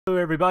Hello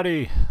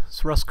everybody,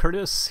 it's Russ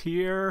Curtis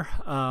here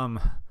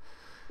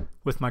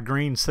with my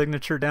green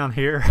signature down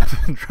here.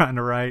 I've been trying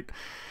to write.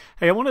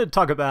 Hey, I wanted to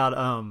talk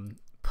about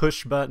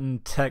push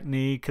button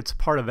technique. It's a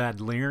part of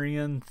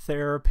Adlerian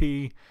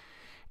therapy,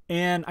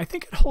 and I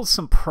think it holds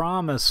some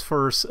promise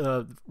for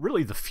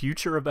really the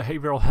future of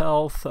behavioral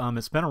health.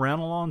 It's been around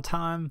a long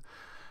time,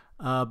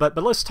 but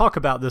let's talk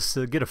about this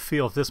to get a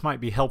feel if this might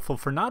be helpful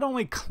for not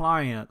only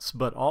clients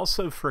but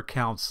also for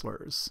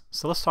counselors.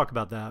 So let's talk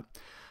about that.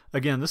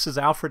 Again, this is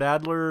Alfred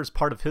Adler as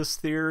part of his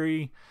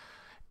theory.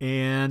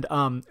 And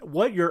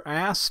what you're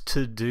asked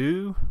to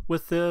do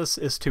with this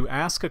is to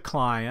ask a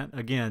client,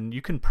 again,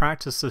 you can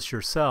practice this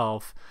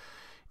yourself,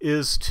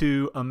 is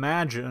to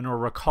imagine or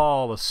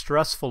recall a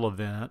stressful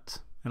event.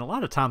 And a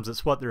lot of times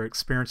it's what they're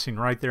experiencing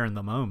right there in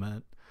the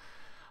moment.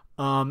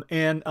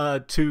 And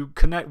to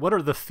connect, what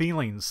are the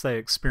feelings they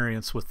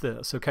experience with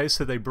this? Okay,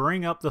 so they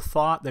bring up the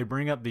thought, they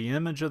bring up the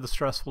image of the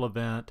stressful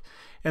event,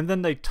 and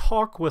then they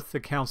talk with the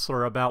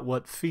counselor about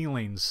what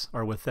feelings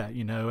are with that,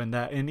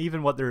 and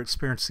even what they're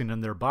experiencing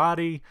in their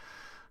body,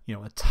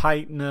 a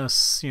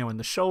tightness, in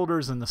the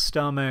shoulders and the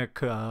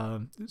stomach,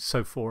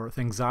 so forth,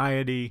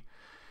 anxiety.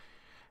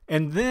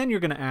 And then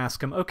you're going to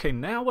ask them, okay,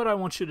 now what I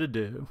want you to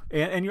do,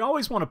 and you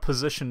always want to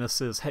position this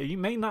as, hey, you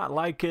may not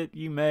like it,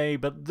 you may,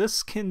 but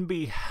this can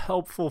be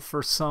helpful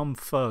for some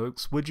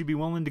folks. Would you be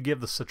willing to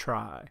give this a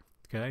try?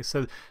 Okay,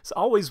 so it's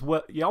always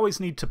what you always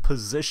need to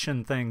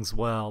position things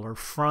well, or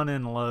front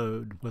end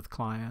load with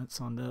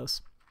clients on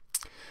this.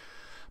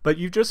 But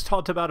you've just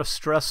talked about a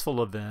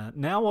stressful event.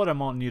 Now what I'm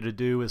wanting you to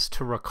do is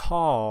to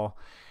recall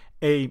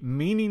a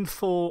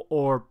meaningful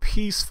or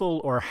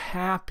peaceful or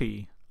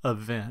happy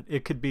event.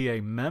 It could be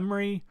a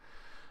memory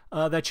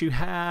that you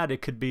had,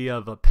 it could be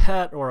of a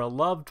pet or a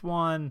loved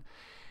one,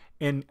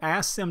 and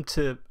ask them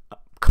to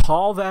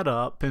call that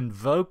up,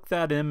 invoke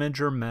that image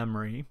or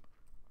memory,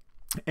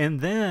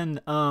 and then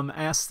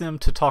ask them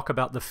to talk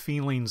about the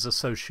feelings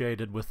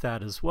associated with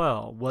that as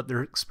well, what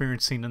they're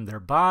experiencing in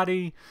their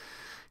body.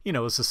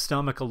 Is the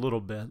stomach a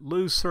little bit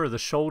looser, the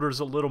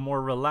shoulders a little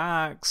more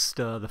relaxed,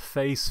 the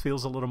face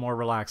feels a little more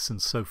relaxed, and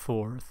so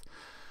forth.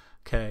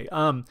 Okay,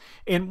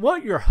 and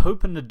what you're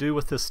hoping to do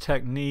with this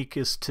technique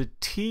is to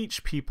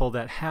teach people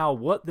that how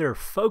what they're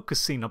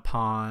focusing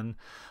upon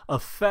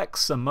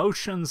affects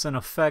emotions and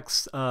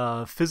affects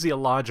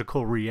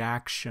physiological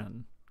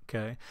reaction.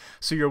 Okay,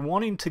 so you're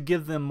wanting to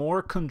give them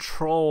more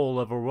control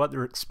over what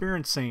they're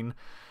experiencing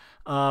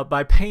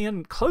by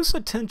paying close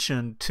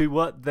attention to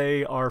what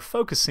they are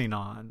focusing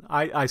on.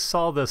 I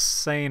saw this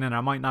saying, and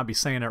I might not be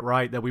saying it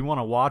right, that we want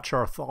to watch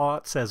our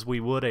thoughts as we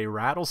would a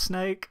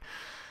rattlesnake.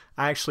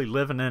 I actually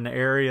live in an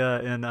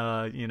area in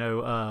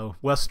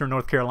western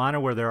North Carolina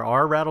where there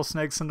are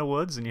rattlesnakes in the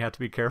woods, and you have to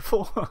be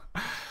careful.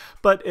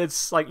 But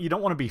it's like you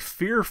don't want to be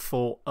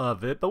fearful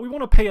of it, but we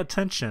want to pay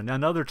attention.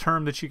 Another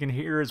term that you can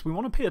hear is we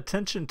want to pay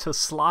attention to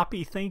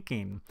sloppy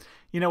thinking.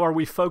 Are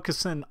we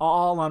focusing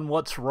all on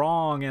what's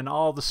wrong and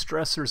all the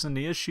stressors and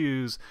the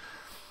issues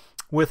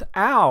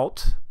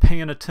without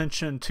paying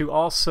attention to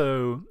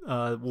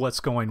also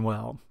what's going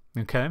well?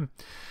 Okay.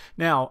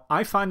 Now,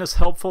 I find this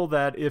helpful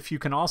that if you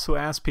can also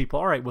ask people,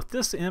 all right, with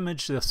this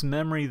image, this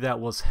memory that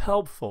was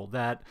helpful,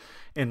 that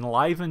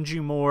enlivened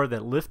you more,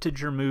 that lifted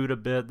your mood a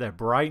bit, that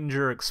brightened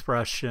your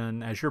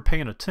expression as you're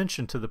paying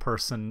attention to the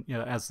person,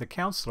 as the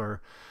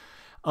counselor,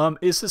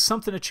 is this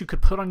something that you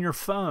could put on your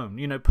phone?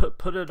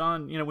 Put it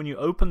on, when you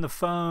open the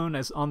phone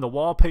as on the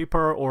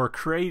wallpaper, or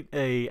create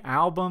a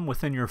album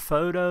within your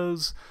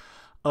photos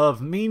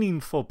of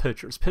meaningful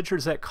pictures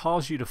that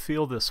cause you to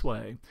feel this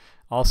way.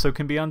 Also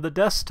can be on the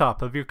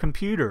desktop of your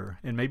computer,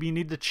 and maybe you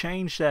need to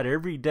change that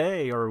every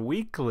day or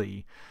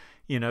weekly,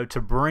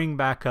 to bring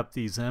back up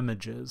these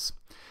images.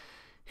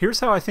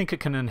 Here's how I think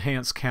it can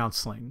enhance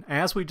counseling.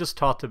 As we just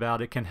talked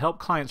about, it can help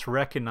clients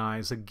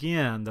recognize,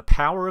 again, the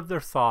power of their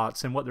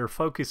thoughts and what they're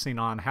focusing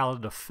on, how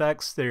it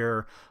affects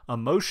their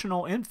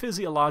emotional and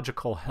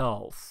physiological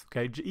health,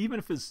 okay? Even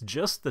if it's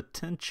just the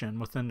tension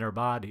within their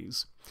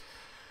bodies.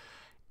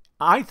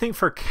 I think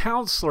for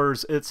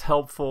counselors, it's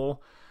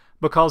helpful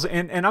because,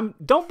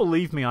 don't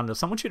believe me on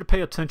this, I want you to pay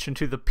attention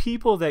to the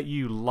people that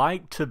you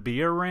like to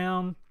be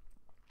around.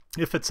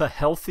 If it's a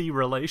healthy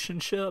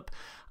relationship,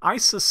 I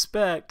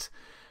suspect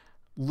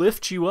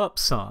lift you up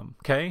some,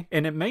 okay?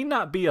 And it may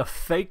not be a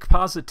fake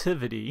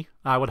positivity,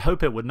 I would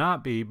hope it would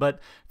not be, but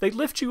they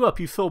lift you up,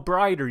 you feel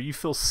brighter, you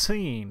feel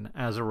seen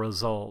as a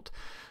result.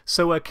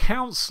 So a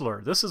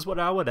counselor, this is what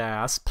I would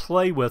ask,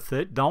 play with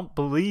it, don't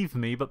believe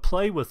me, but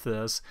play with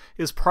this,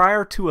 is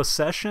prior to a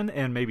session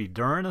and maybe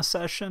during a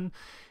session,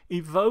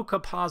 evoke a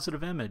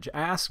positive image.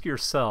 Ask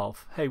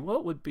yourself, hey,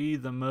 what would be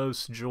the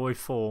most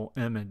joyful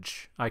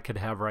image I could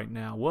have right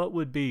now?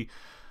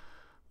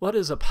 What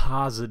is a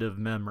positive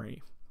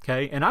memory?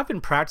 Okay, and I've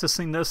been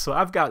practicing this, so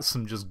I've got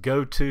some just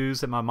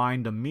go-tos that my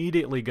mind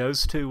immediately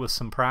goes to with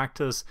some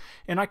practice,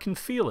 and I can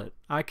feel it.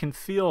 I can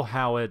feel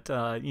how it,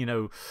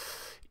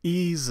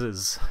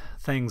 eases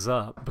things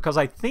up, because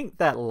I think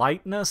that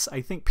lightness, I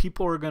think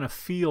people are going to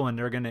feel and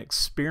they're going to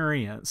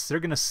experience.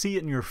 They're going to see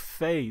it in your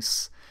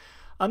face.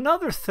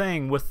 Another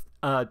thing with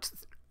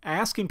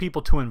asking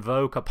people to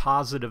invoke a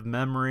positive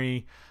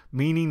memory,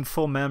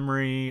 meaningful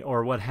memory,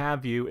 or what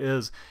have you,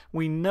 is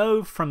we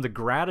know from the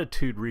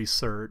gratitude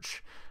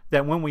research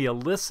that when we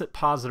elicit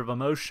positive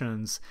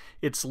emotions,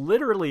 it's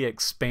literally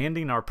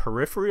expanding our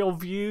peripheral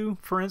view,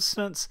 for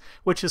instance,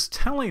 which is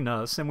telling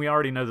us, and we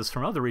already know this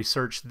from other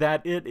research,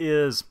 that it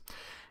is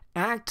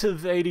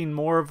activating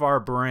more of our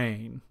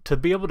brain to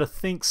be able to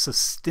think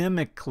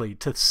systemically,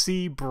 to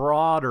see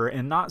broader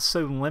and not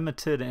so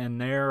limited and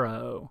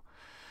narrow.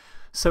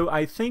 So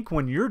I think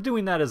when you're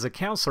doing that as a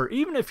counselor,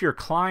 even if your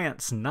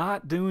client's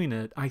not doing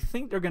it, I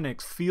think they're going to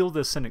feel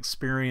this and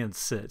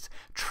experience it.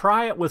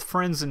 Try it with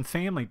friends and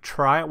family.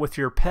 Try it with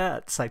your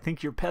pets. I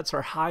think your pets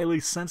are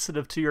highly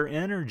sensitive to your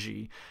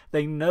energy.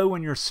 They know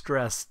when you're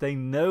stressed. They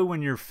know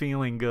when you're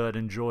feeling good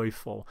and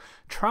joyful.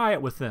 Try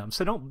it with them.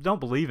 So don't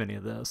believe any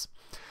of this.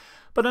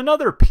 But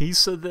another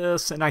piece of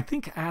this, and I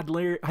think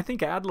Adler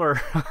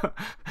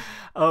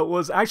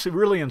was actually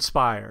really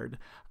inspired.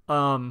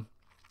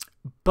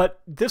 But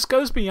this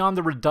goes beyond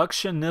the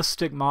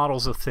reductionistic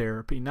models of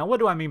therapy. Now, what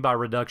do I mean by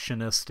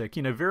reductionistic?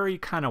 You know, very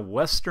kind of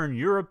Western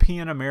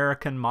European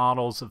American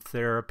models of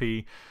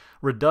therapy,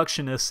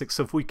 reductionistic.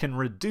 So if we can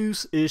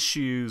reduce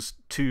issues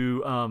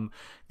to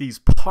these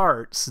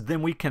parts,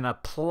 then we can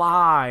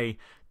apply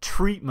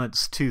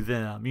treatments to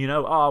them. You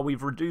know, oh,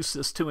 we've reduced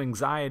this to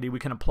anxiety. We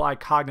can apply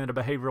cognitive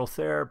behavioral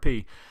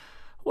therapy.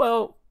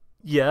 Well,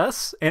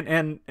 yes,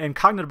 and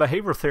cognitive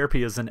behavioral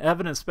therapy is an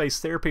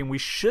evidence-based therapy, and we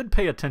should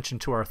pay attention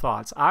to our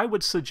thoughts. I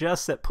would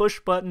suggest that push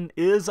button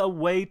is a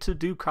way to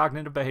do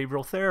cognitive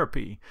behavioral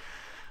therapy.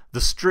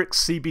 The strict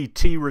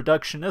CBT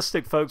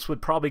reductionistic folks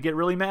would probably get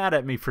really mad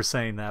at me for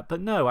saying that,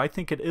 but no, I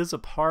think it is a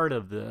part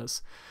of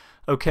this.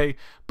 Okay,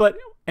 but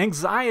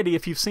anxiety,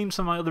 if you've seen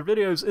some of my other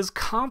videos, is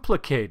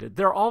complicated.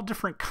 There are all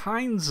different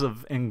kinds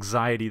of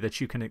anxiety that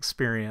you can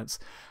experience.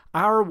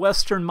 Our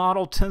Western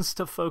model tends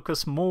to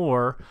focus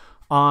more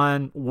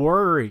on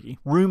worry,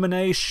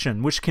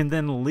 rumination, which can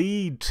then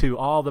lead to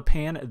all the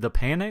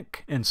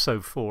panic and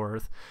so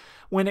forth.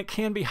 When it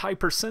can be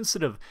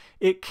hypersensitive,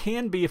 it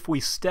can be, if we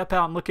step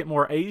out and look at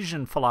more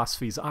Asian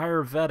philosophies,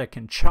 Ayurvedic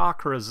and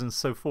chakras and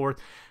so forth,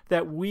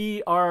 that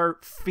we are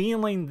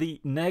feeling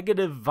the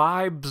negative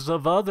vibes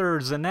of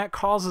others, and that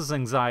causes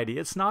anxiety.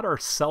 It's not our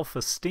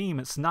self-esteem,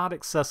 it's not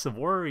excessive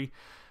worry.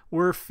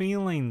 We're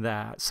feeling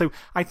that. So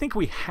I think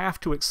we have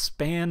to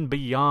expand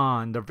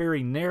beyond a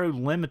very narrow,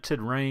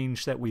 limited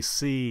range that we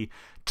see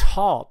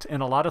taught in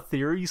a lot of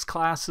theories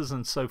classes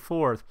and so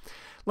forth.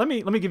 Let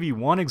me give you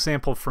one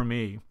example for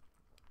me.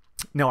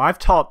 Now, I've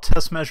taught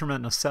test measurement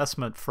and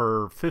assessment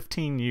for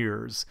 15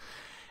 years,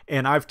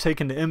 and I've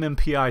taken the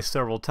MMPI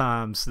several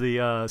times,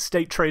 the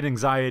State Trait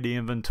Anxiety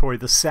Inventory,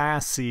 the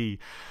SASE,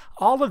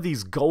 all of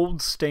these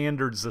gold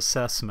standards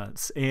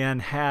assessments,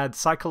 and had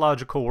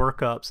psychological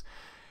workups.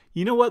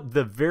 You know what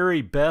the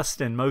very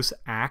best and most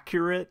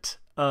accurate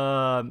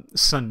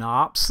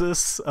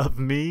synopsis of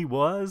me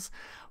was?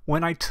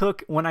 When I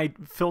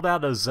filled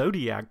out a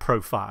zodiac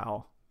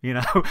profile, you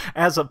know,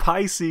 as a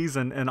Pisces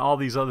and all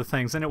these other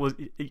things. And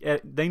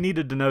they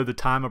needed to know the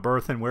time of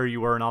birth and where you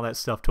were and all that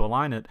stuff to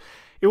align it.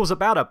 It was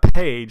about a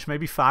page,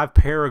 maybe 5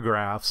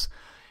 paragraphs,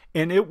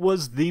 and it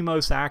was the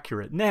most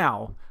accurate.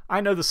 Now,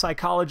 I know the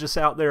psychologists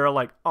out there are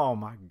like, oh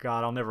my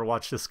God, I'll never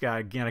watch this guy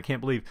again. I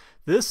can't believe.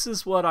 This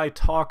is what I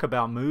talk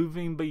about,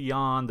 moving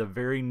beyond the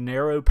very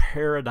narrow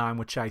paradigm,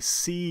 which I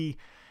see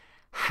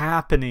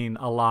happening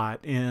a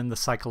lot in the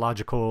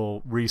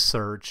psychological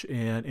research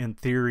and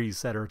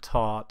theories that are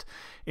taught,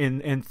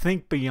 and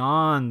think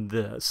beyond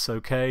this,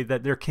 okay,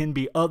 that there can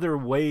be other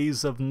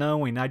ways of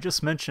knowing. I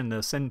just mentioned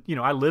this, and you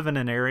know, I live in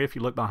an area, if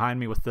you look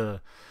behind me with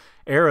the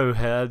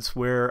arrowheads,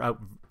 where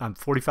I'm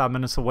 45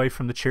 minutes away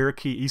from the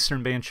Cherokee,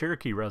 Eastern Band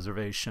Cherokee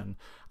Reservation.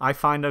 I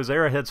find those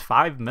arrowheads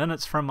 5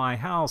 minutes from my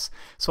house.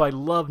 So I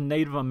love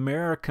Native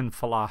American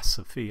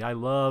philosophy. I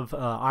love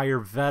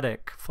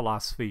Ayurvedic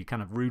philosophy,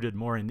 kind of rooted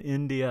more in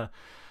India,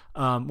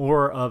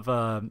 more of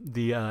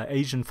the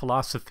Asian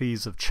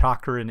philosophies of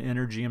chakra and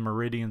energy and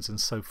meridians and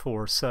so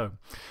forth. So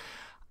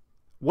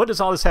what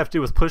does all this have to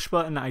do with push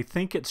button? I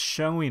think it's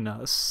showing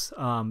us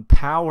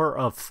power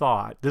of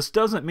thought. This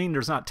doesn't mean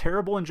there's not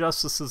terrible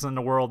injustices in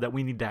the world that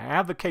we need to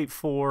advocate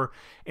for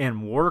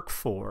and work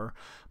for.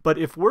 But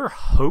if we're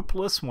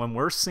hopeless when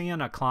we're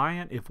seeing a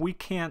client, if we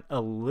can't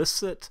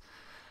elicit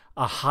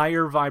a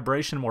higher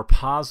vibration, more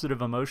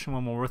positive emotion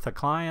when we're with a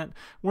client,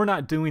 we're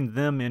not doing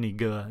them any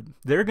good.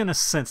 They're going to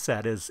sense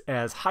that.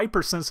 As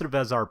hypersensitive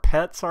as our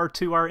pets are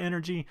to our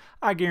energy,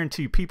 I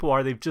guarantee you people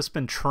are. They've just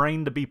been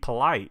trained to be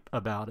polite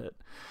about it.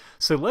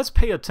 So let's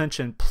pay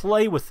attention,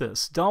 play with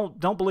this. Don't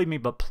believe me,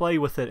 but play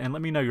with it and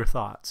let me know your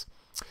thoughts.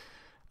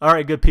 All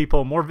right, good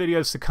people, more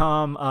videos to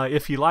come.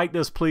 If you like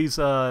this, please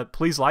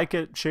like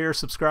it, share,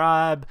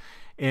 subscribe,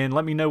 and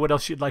let me know what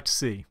else you'd like to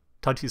see.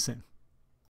 Talk to you soon.